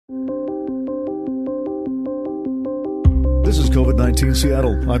This is COVID-19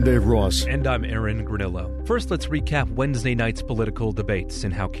 Seattle. I'm Dave Ross. And I'm Aaron Granillo. First, let's recap Wednesday night's political debates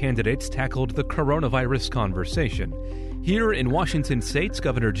and how candidates tackled the coronavirus conversation. Here in Washington State,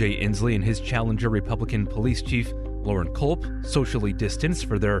 Governor Jay Inslee and his challenger Republican Police Chief Loren Culp socially distanced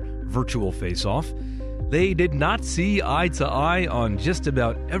for their virtual face-off. They did not see eye to eye on just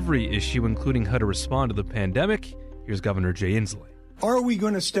about every issue, including how to respond to the pandemic. Here's Governor Jay Inslee. Are we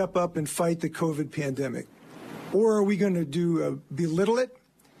going to step up and fight the COVID pandemic? Or are we going to belittle it,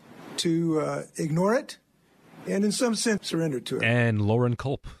 to ignore it, and in some sense surrender to it? And Loren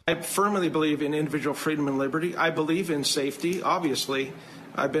Culp. I firmly believe in individual freedom and liberty. I believe in safety. Obviously,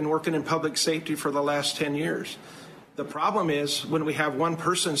 I've been working in public safety for the last 10 years. The problem is when we have one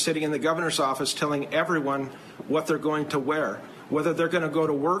person sitting in the governor's office telling everyone what they're going to wear, whether they're going to go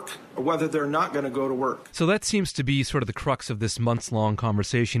to work or whether they're not going to go to work. So that seems to be sort of the crux of this months-long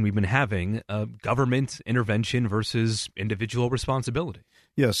conversation we've been having, government intervention versus individual responsibility.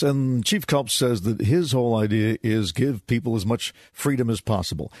 Yes, and Chief Culp says that his whole idea is give people as much freedom as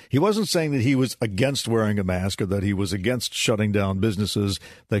possible. He wasn't saying that he was against wearing a mask or that he was against shutting down businesses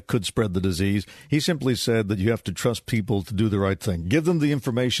that could spread the disease. He simply said that you have to trust people to do the right thing. Give them the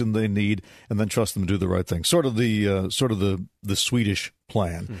information they need and then trust them to do the right thing. Sort of the Swedish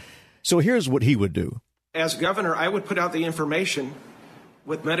plan. So here's what he would do. As governor, I would put out the information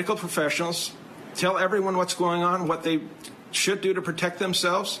with medical professionals, tell everyone what's going on, what they should do to protect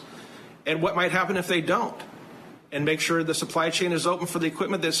themselves, and what might happen if they don't, and make sure the supply chain is open for the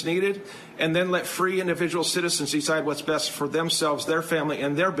equipment that's needed, and then let free individual citizens decide what's best for themselves, their family,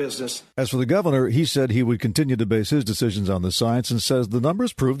 and their business. As for the governor, he said he would continue to base his decisions on the science and says the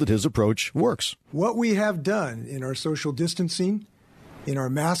numbers prove that his approach works. What we have done in our social distancing, in our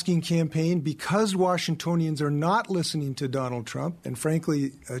masking campaign, because Washingtonians are not listening to Donald Trump, and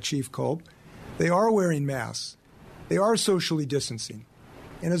frankly, Chief Culp, they are wearing masks. They are socially distancing.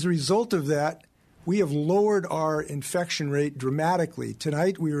 And as a result of that, we have lowered our infection rate dramatically.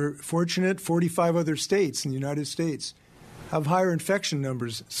 Tonight, we were fortunate 45 other states in the United States have higher infection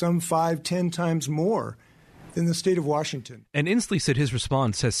numbers, some 5-10 times more than the state of Washington. And Inslee said his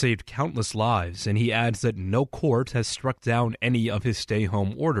response has saved countless lives, and he adds that no court has struck down any of his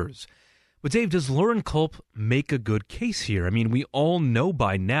stay-home orders. But Dave, does Loren Culp make a good case here? I mean, we all know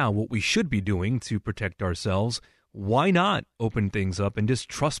by now what we should be doing to protect ourselves. Why not open things up and just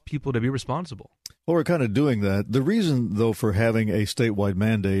trust people to be responsible? Well, we're kind of doing that. The reason, though, for having a statewide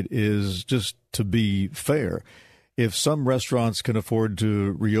mandate is just to be fair. If some restaurants can afford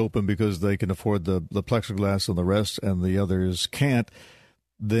to reopen because they can afford the plexiglass and the rest and the others can't,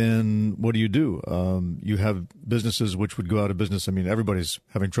 then what do? You have businesses which would go out of business. I mean, everybody's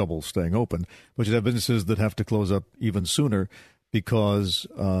having trouble staying open, but you'd have businesses that have to close up even sooner because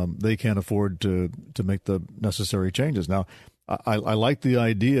they can't afford to make the necessary changes. Now, I like the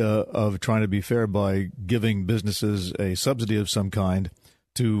idea of trying to be fair by giving businesses a subsidy of some kind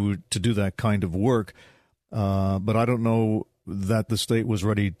to do that kind of work, but I don't know that the state was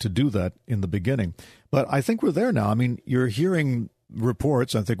ready to do that in the beginning. But I think we're there now. I mean, you're hearing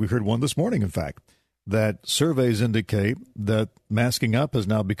reports, I think we heard one this morning, in fact, that surveys indicate that masking up has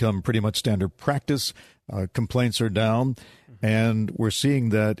now become pretty much standard practice. Complaints are down. And we're seeing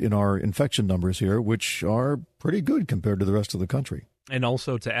that in our infection numbers here, which are pretty good compared to the rest of the country. And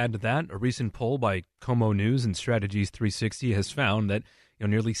also to add to that, a recent poll by Como News and Strategies 360 has found that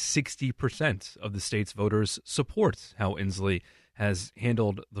nearly 60% of the state's voters support how Inslee has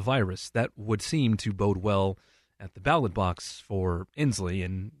handled the virus. That would seem to bode well at the ballot box for Inslee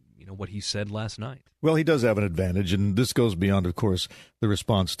and what he said last night. Well, he does have an advantage, and this goes beyond, of course, the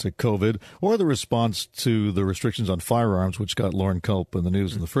response to COVID or the response to the restrictions on firearms, which got Loren Culp in the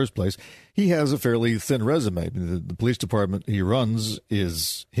news in the first place. He has a fairly thin resume. I mean, the police department he runs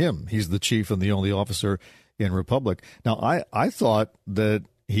is him. He's the chief and the only officer in Republic. Now, I thought that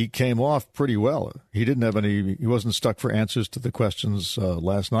he came off pretty well. He wasn't stuck for answers to the questions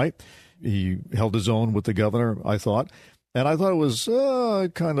last night. He held his own with the governor, I thought. And I thought it was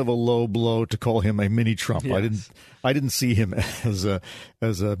kind of a low blow to call him a mini Trump. Yes. I didn't see him as a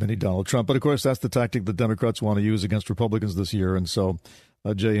mini Donald Trump. But of course, that's the tactic the Democrats want to use against Republicans this year. And so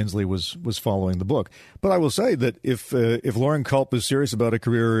Jay Inslee was following the book. But I will say that if Loren Culp is serious about a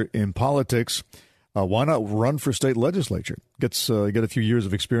career in politics, why not run for state legislature? Get a few years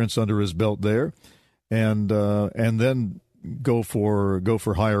of experience under his belt there, and then go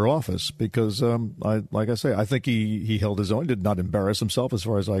for higher office because I think he held his own, did not embarrass himself as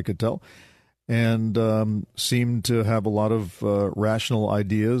far as I could tell, and seemed to have a lot of rational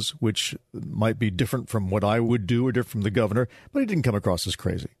ideas, which might be different from what I would do or different from the governor, but he didn't come across as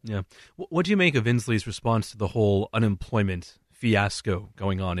crazy. Yeah. What do you make of Inslee's response to the whole unemployment fiasco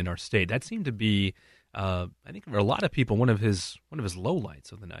going on in our state? That seemed to be, I think, for a lot of people, one of his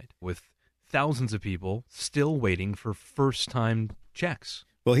lowlights of the night, with thousands of people still waiting for first-time checks.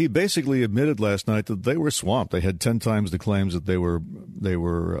 Well, he basically admitted last night that they were swamped. They had 10 times the claims that they were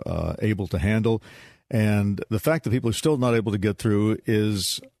able to handle. And the fact that people are still not able to get through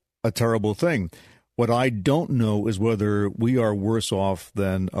is a terrible thing. What I don't know is whether we are worse off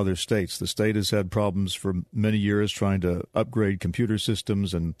than other states. The state has had problems for many years trying to upgrade computer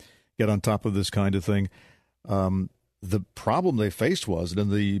systems and get on top of this kind of thing. The problem they faced was that in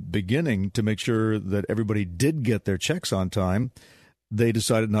the beginning, to make sure that everybody did get their checks on time, they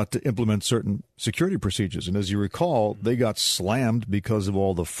decided not to implement certain security procedures. And as you recall, they got slammed because of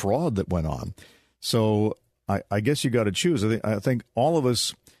all the fraud that went on. So I guess you got to choose. I think all of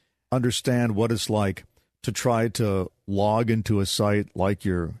us understand what it's like to try to log into a site like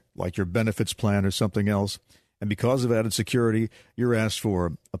your benefits plan or something else. And because of added security, you're asked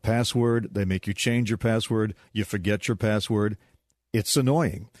for a password. They make you change your password. You forget your password. It's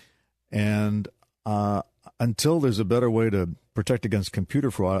annoying. And until there's a better way to protect against computer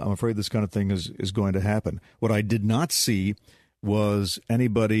fraud, I'm afraid this kind of thing is going to happen. What I did not see was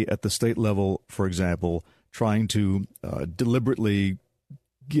anybody at the state level, for example, trying to deliberately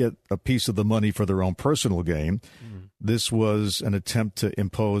get a piece of the money for their own personal gain. This was an attempt to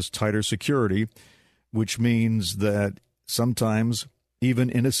impose tighter security, which means that sometimes even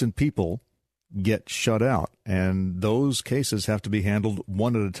innocent people get shut out. And those cases have to be handled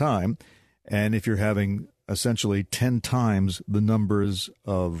one at a time. And if you're having essentially 10 times the numbers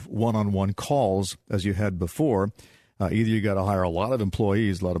of one-on-one calls as you had before, either you got to hire a lot of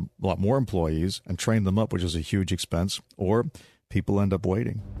employees, a lot more employees, and train them up, which is a huge expense, or people end up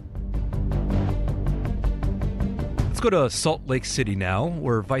waiting. Let's go to Salt Lake City now,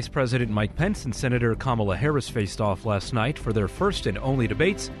 where Vice President Mike Pence and Senator Kamala Harris faced off last night for their first and only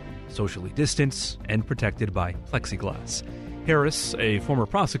debates, socially distanced and protected by plexiglass. Harris, a former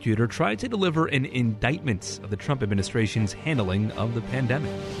prosecutor, tried to deliver an indictment of the Trump administration's handling of the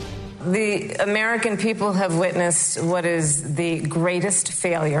pandemic. The American people have witnessed what is the greatest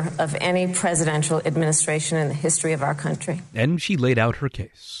failure of any presidential administration in the history of our country. And she laid out her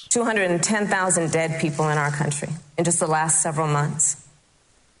case. 210,000 dead people in our country in just the last several months.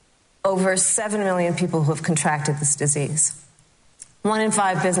 Over 7 million people who have contracted this disease. 1 in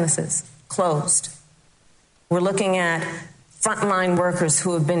 5 businesses closed. We're looking at frontline workers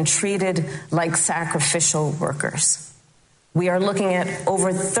who have been treated like sacrificial workers. We are looking at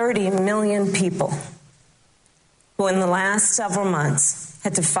over 30 million people who in the last several months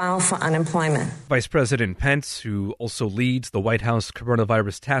had to file for unemployment. Vice President Pence, who also leads the White House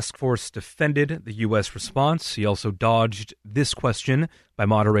Coronavirus Task Force, defended the U.S. response. He also dodged this question by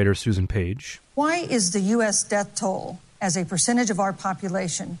moderator Susan Page. Why is the U.S. death toll as a percentage of our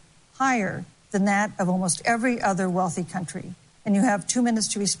population higher than that of almost every other wealthy country? And you have 2 minutes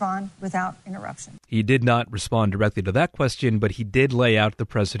to respond without interruption. He did not respond directly to that question, but he did lay out the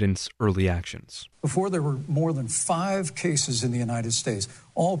president's early actions. Before there were more than 5 cases in the United States,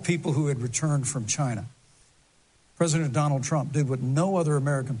 all people who had returned from China, President Donald Trump did what no other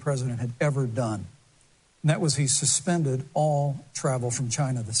American president had ever done. And that was he suspended all travel from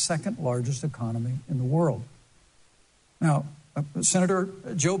China, the second largest economy in the world. Now, Senator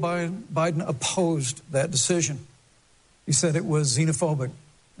Joe Biden opposed that decision. He said it was xenophobic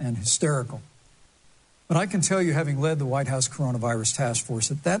and hysterical. But I can tell you, having led the White House Coronavirus Task Force,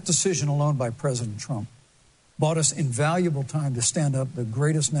 that decision alone by President Trump bought us invaluable time to stand up the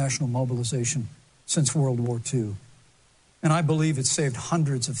greatest national mobilization since World War II. And I believe it saved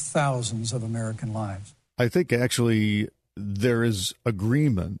hundreds of thousands of American lives. I think actually there is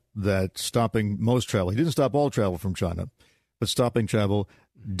agreement that stopping most travel, he didn't stop all travel from China, but stopping travel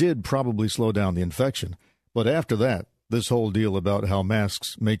did probably slow down the infection. But after that, this whole deal about how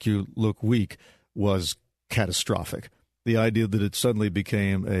masks make you look weak was catastrophic. The idea that it suddenly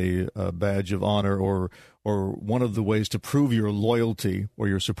became a badge of honor or one of the ways to prove your loyalty or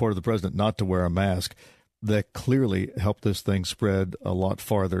your support of the president not to wear a mask, that clearly helped this thing spread a lot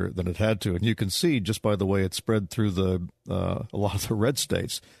farther than it had to. And you can see just by the way it spread through a lot of the red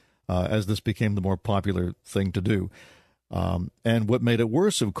states as this became the more popular thing to do. And what made it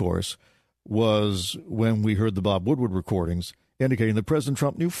worse, of course, was when we heard the Bob Woodward recordings indicating that President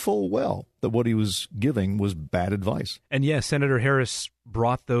Trump knew full well that what he was giving was bad advice. And yes, Senator Harris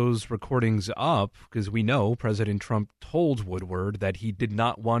brought those recordings up because we know President Trump told Woodward that he did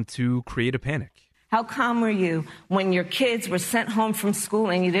not want to create a panic. How calm were you when your kids were sent home from school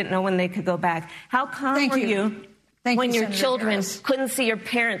and you didn't know when they could go back? How calm were you when your children couldn't see your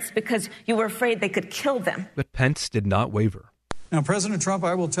parents because you were afraid they could kill them? But Pence did not waver. Now, President Trump,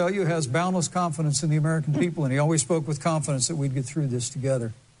 I will tell you, has boundless confidence in the American people, and he always spoke with confidence that we'd get through this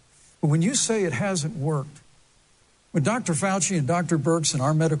together. But when you say it hasn't worked, when Dr. Fauci and Dr. Birx and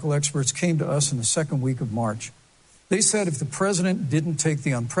our medical experts came to us in the second week of March, they said if the president didn't take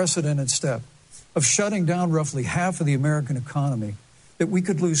the unprecedented step of shutting down roughly half of the American economy, that we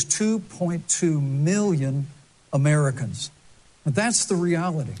could lose 2.2 million Americans. But that's the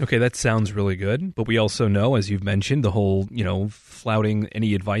reality. Okay, that sounds really good. But we also know, as you've mentioned, the whole, flouting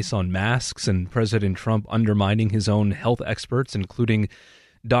any advice on masks and President Trump undermining his own health experts, including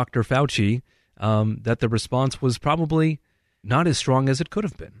Dr. Fauci, that the response was probably not as strong as it could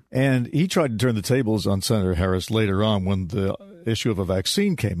have been. And he tried to turn the tables on Senator Harris later on when the issue of a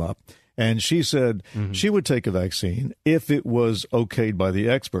vaccine came up. And she said she would take a vaccine if it was okayed by the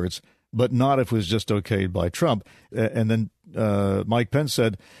experts, but not if it was just okayed by Trump. And then Mike Pence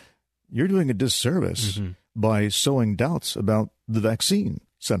said, you're doing a disservice by sowing doubts about the vaccine,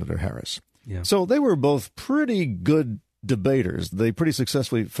 Senator Harris. Yeah. So they were both pretty good debaters. They pretty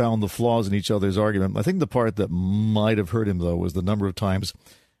successfully found the flaws in each other's argument. I think the part that might have hurt him, though, was the number of times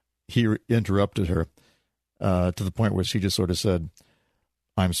he interrupted her to the point where she just sort of said,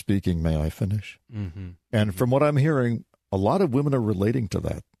 I'm speaking, may I finish? And from what I'm hearing, a lot of women are relating to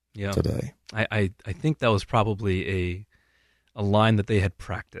that today. I think that was probably a line that they had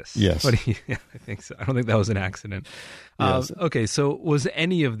practiced. Yes. But I think so. I don't think that was an accident. Yes. Okay, so was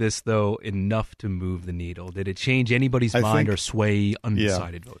any of this, though, enough to move the needle? Did it change anybody's mind or sway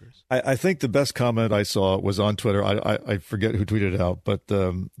undecided voters? I think the best comment I saw was on Twitter. I forget who tweeted it out, but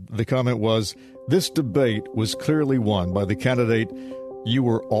the comment was, this debate was clearly won by the candidate you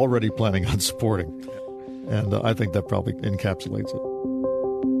were already planning on supporting. And I think that probably encapsulates it.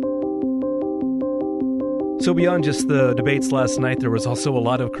 So beyond just the debates last night, there was also a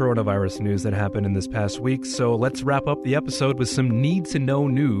lot of coronavirus news that happened in this past week. So let's wrap up the episode with some need-to-know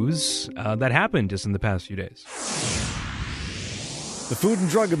news that happened just in the past few days. The Food and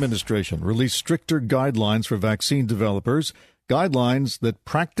Drug Administration released stricter guidelines for vaccine developers, guidelines that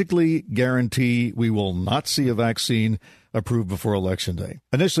practically guarantee we will not see a vaccine approved before Election Day.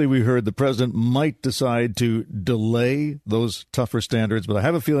 Initially, we heard the president might decide to delay those tougher standards, but I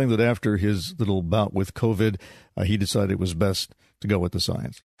have a feeling that after his little bout with COVID, he decided it was best to go with the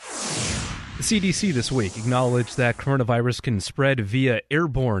science. The CDC this week acknowledged that coronavirus can spread via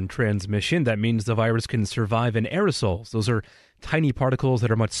airborne transmission. That means the virus can survive in aerosols. Those are tiny particles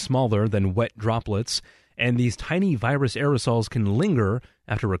that are much smaller than wet droplets. And these tiny virus aerosols can linger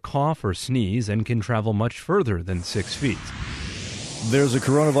after a cough or sneeze and can travel much further than 6 feet. There's a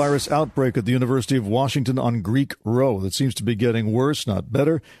coronavirus outbreak at the University of Washington on Greek Row that seems to be getting worse, not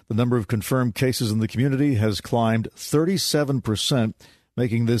better. The number of confirmed cases in the community has climbed 37%,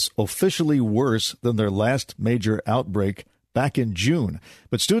 making this officially worse than their last major outbreak back in June.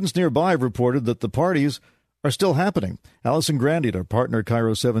 But students nearby have reported that the parties are still happening. Allison Grandy, our partner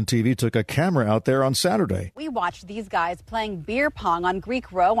Cairo 7 TV, took a camera out there on Saturday. We watched these guys playing beer pong on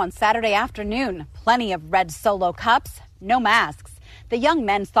Greek Row on Saturday afternoon. Plenty of red Solo cups, no masks. The young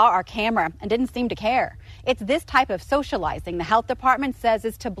men saw our camera and didn't seem to care. It's this type of socializing the health department says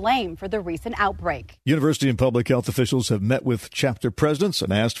is to blame for the recent outbreak. University and public health officials have met with chapter presidents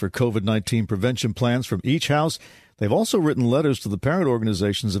and asked for COVID-19 prevention plans from each house. They've also written letters to the parent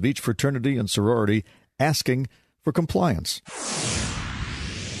organizations of each fraternity and sorority asking for compliance.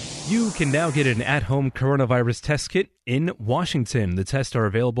 You can now get an at-home coronavirus test kit in Washington. The tests are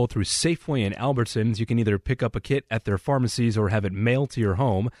available through Safeway and Albertsons. You can either pick up a kit at their pharmacies or have it mailed to your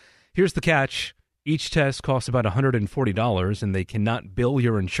home. Here's the catch. Each test costs about $140, and they cannot bill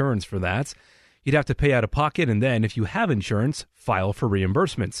your insurance for that. You'd have to pay out of pocket, and then, if you have insurance, file for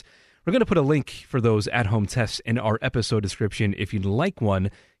reimbursements. We're going to put a link for those at-home tests in our episode description. If you'd like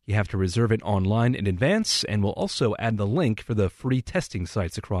one, you have to reserve it online in advance, and we'll also add the link for the free testing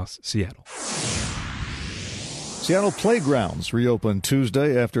sites across Seattle. Seattle playgrounds reopened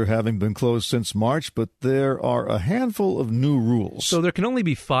Tuesday after having been closed since March, but there are a handful of new rules. So there can only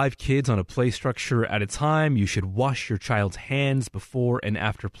be 5 kids on a play structure at a time. You should wash your child's hands before and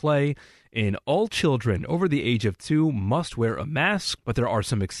after play. And all children over the age of 2 must wear a mask, but there are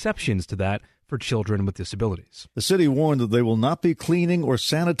some exceptions to that for children with disabilities. The city warned that they will not be cleaning or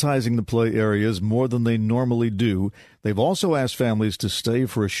sanitizing the play areas more than they normally do. They've also asked families to stay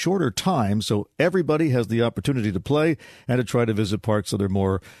for a shorter time so everybody has the opportunity to play and to try to visit parks that are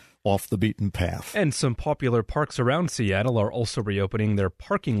more off the beaten path. And some popular parks around Seattle are also reopening their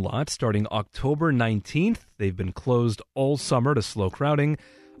parking lots starting October 19th. They've been closed all summer to slow crowding.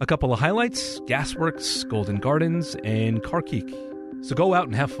 A couple of highlights: Gasworks, Golden Gardens, and Carkeek. So go out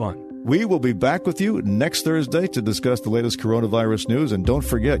and have fun. We will be back with you next Thursday to discuss the latest coronavirus news. And don't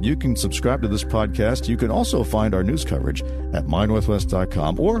forget, you can subscribe to this podcast. You can also find our news coverage at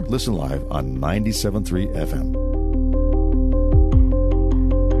mynorthwest.com or listen live on 97.3 FM.